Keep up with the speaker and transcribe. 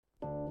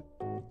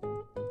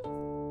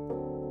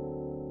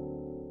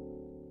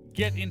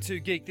Get into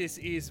Geek. This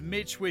is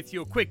Mitch with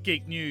your quick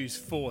geek news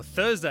for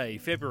Thursday,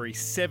 February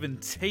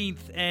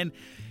 17th. And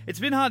it's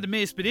been hard to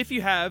miss, but if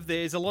you have,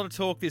 there's a lot of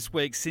talk this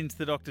week since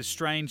the Doctor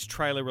Strange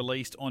trailer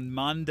released on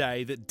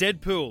Monday that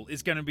Deadpool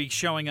is going to be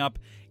showing up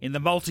in the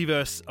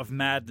Multiverse of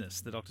Madness,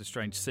 the Doctor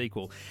Strange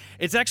sequel.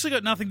 It's actually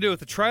got nothing to do with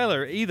the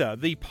trailer either.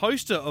 The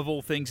poster, of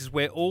all things, is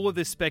where all of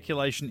this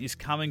speculation is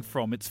coming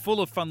from. It's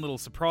full of fun little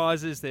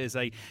surprises. There's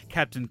a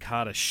Captain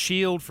Carter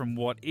shield from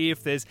What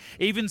If. There's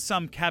even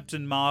some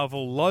Captain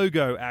Marvel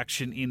logo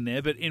action in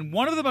there. But in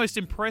one of the most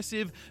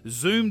impressive,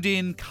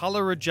 zoomed-in,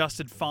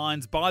 color-adjusted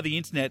finds by the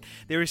internet,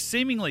 there is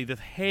seemingly the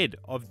head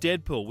of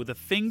Deadpool with a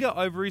finger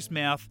over his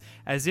mouth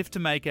as if to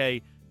make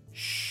a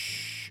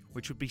shh,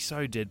 which would be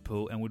so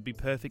Deadpool and would be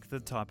perfect for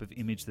the type of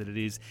image that it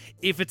is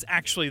if it's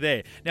actually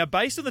there. Now,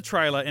 based on the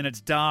trailer and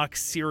its dark,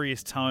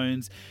 serious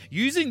tones,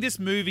 using this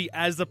movie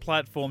as the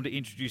platform to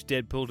introduce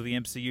Deadpool to the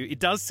MCU, it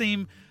does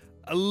seem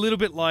a little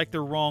bit like the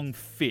wrong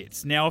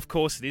fit. Now, of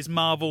course, it is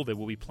Marvel. There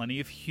will be plenty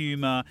of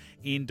humor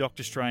in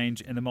Doctor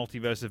Strange and the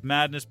Multiverse of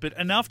Madness, but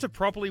enough to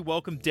properly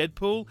welcome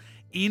Deadpool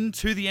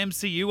into the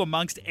MCU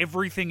amongst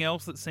everything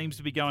else that seems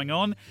to be going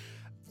on?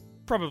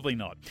 Probably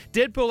not.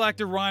 Deadpool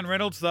actor Ryan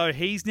Reynolds, though,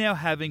 he's now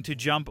having to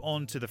jump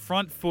onto the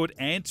front foot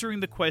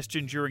answering the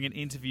question during an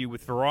interview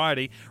with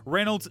Variety.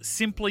 Reynolds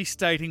simply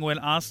stating when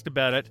asked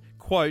about it,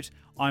 quote,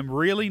 "I'm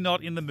really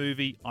not in the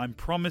movie. I'm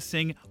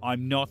promising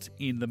I'm not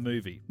in the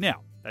movie."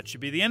 Now, that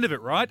should be the end of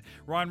it, right?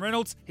 Ryan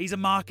Reynolds, he's a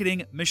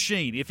marketing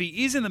machine. If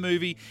he is in the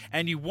movie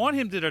and you want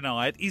him to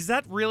deny it, is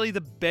that really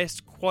the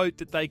best quote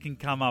that they can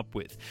come up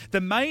with? The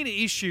main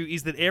issue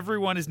is that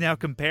everyone is now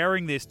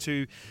comparing this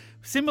to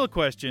similar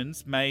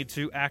questions made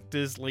to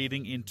actors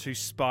leading into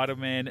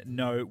Spider-Man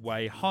No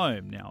Way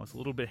Home. Now, I was a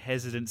little bit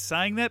hesitant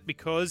saying that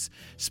because,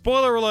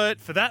 spoiler alert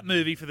for that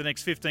movie for the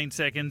next 15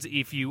 seconds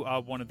if you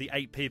are one of the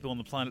 8 people on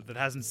the planet that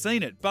hasn't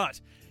seen it.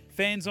 But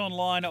fans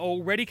online are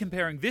already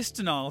comparing this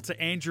denial to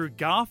Andrew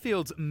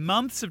Garfield's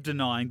months of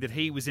denying that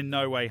he was in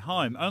No Way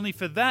Home, only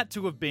for that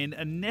to have been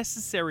a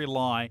necessary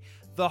lie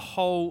the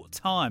whole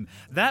time.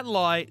 That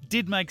lie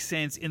did make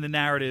sense in the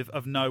narrative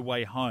of No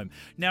Way Home.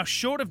 Now,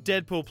 short of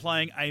Deadpool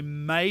playing a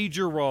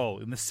major role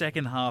in the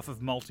second half of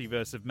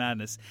Multiverse of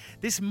Madness,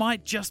 this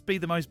might just be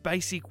the most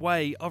basic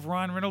way of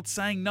Ryan Reynolds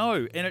saying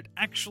no, and it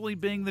actually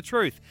being the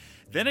truth.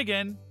 Then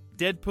again,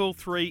 Deadpool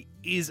 3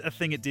 is a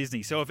thing at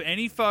Disney, so if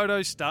any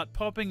photos start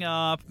popping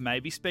up,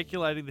 maybe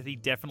speculating that he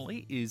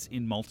definitely is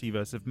in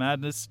Multiverse of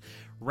Madness,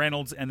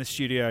 Reynolds and the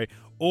studio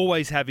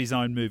always have his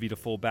own movie to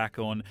fall back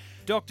on.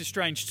 Doctor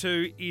Strange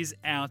 2 is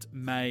out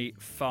May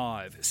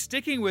 5.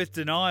 Sticking with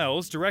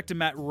denials, director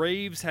Matt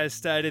Reeves has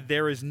stated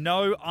there is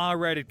no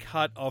R-rated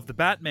cut of The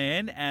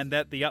Batman and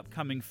that the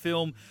upcoming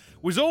film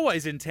was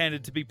always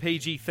intended to be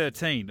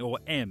PG-13, or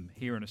M,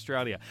 here in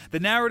Australia. The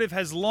narrative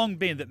has long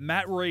been that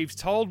Matt Reeves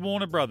told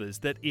Warner Brothers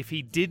that if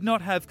he did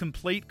not have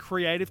complete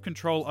creative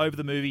control over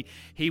the movie,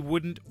 he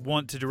wouldn't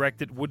want to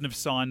direct it, wouldn't have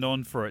signed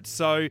on for it.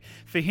 So,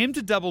 for him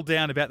to double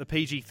down about the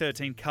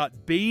PG-13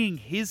 cut being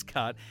his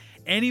cut,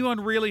 anyone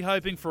really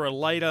hoping for a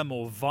later,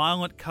 more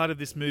violent cut of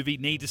this movie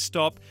need to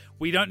stop.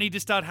 We don't need to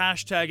start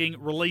hashtagging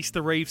release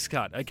the Reeves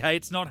cut, okay?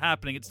 It's not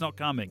happening. It's not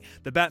coming.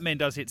 The Batman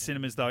does hit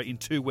cinemas, though, in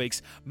 2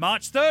 weeks.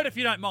 March 3rd, if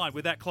you don't mind.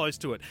 We're that close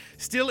to it.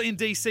 Still in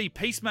DC,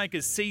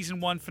 Peacemaker's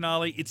Season 1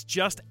 finale. It's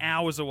just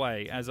hours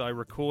away as I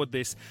record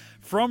this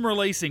from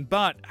releasing,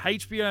 but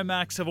HBO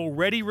Max have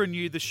already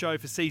renewed the show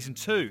for Season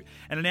 2.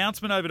 An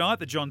announcement overnight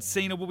that John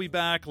Cena will be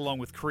back, along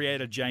with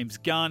creator James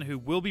Gunn, who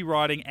will be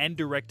writing and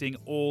directing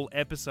all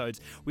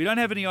episodes. We don't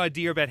have any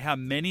idea about how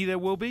many there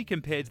will be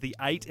compared to the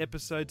 8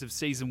 episodes of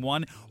Season 1,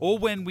 or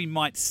when we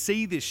might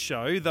see this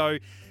show, though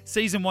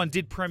Season 1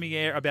 did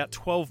premiere about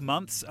 12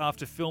 months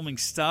after filming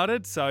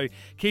started, so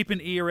keep an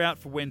ear out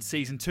for when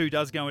Season 2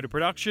 does go into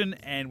production,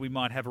 and we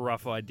might have a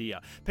rough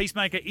idea.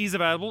 Peacemaker is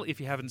available,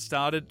 if you haven't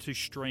started, to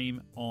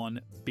stream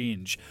on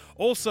Binge.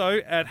 Also,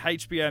 at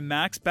HBO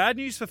Max, bad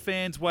news for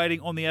fans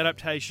waiting on the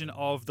adaptation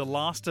of The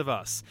Last of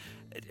Us.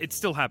 It's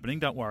still happening,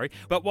 don't worry.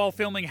 But while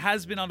filming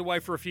has been underway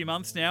for a few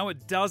months now,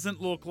 it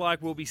doesn't look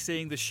like we'll be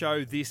seeing the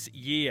show this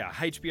year.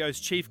 HBO's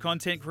chief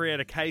content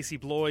creator Casey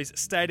Bloys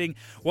stating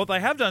what they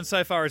have done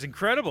so far is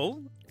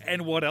incredible.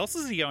 And what else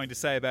is he going to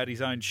say about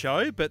his own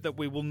show? But that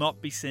we will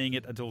not be seeing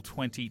it until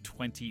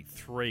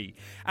 2023.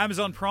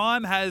 Amazon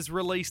Prime has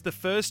released the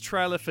first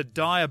trailer for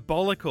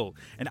Diabolical,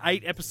 an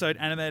 8-episode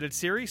animated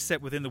series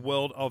set within the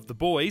world of The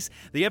Boys.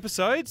 The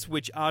episodes,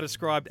 which are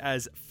described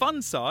as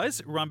fun size,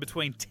 run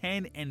between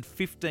 10 and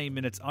 15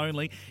 minutes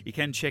only. You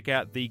can check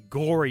out the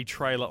gory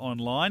trailer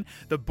online.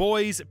 The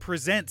Boys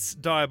presents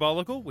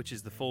Diabolical, which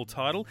is the full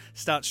title,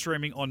 starts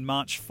streaming on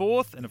March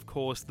 4th. And of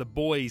course, The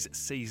Boys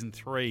Season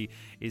 3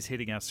 is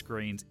hitting our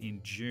screens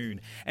in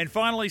June. And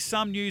finally,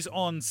 some news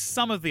on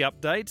some of the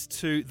updates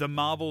to the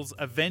Marvel's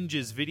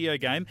Avengers video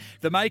game.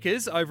 The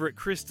makers over at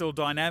Crystal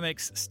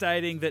Dynamics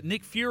stating that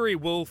Nick Fury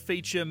will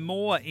feature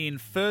more in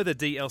further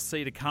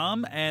DLC to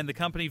come, and the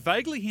company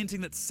vaguely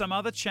hinting that some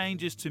other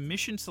changes to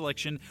mission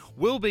selection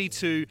will be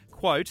to,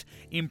 quote,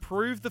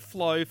 improve the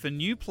flow for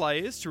new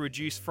players to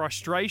reduce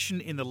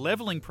frustration in the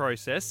leveling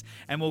process,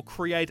 and will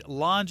create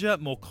larger,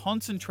 more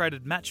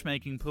concentrated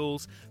matchmaking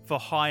pools for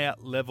higher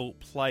level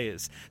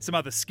players. Some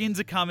other skins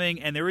are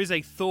coming, and there is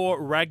a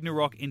Thor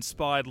Ragnarok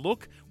inspired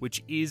look,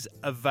 which is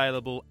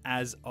available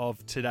as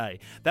of today.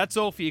 That's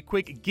all for your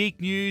quick geek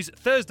news.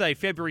 Thursday,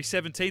 February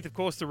 17th, of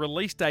course, the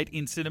release date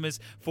in cinemas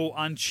for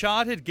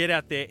Uncharted. Get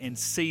out there and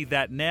see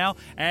that now.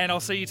 And I'll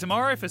see you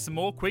tomorrow for some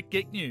more quick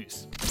geek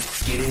news.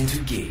 Get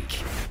into geek.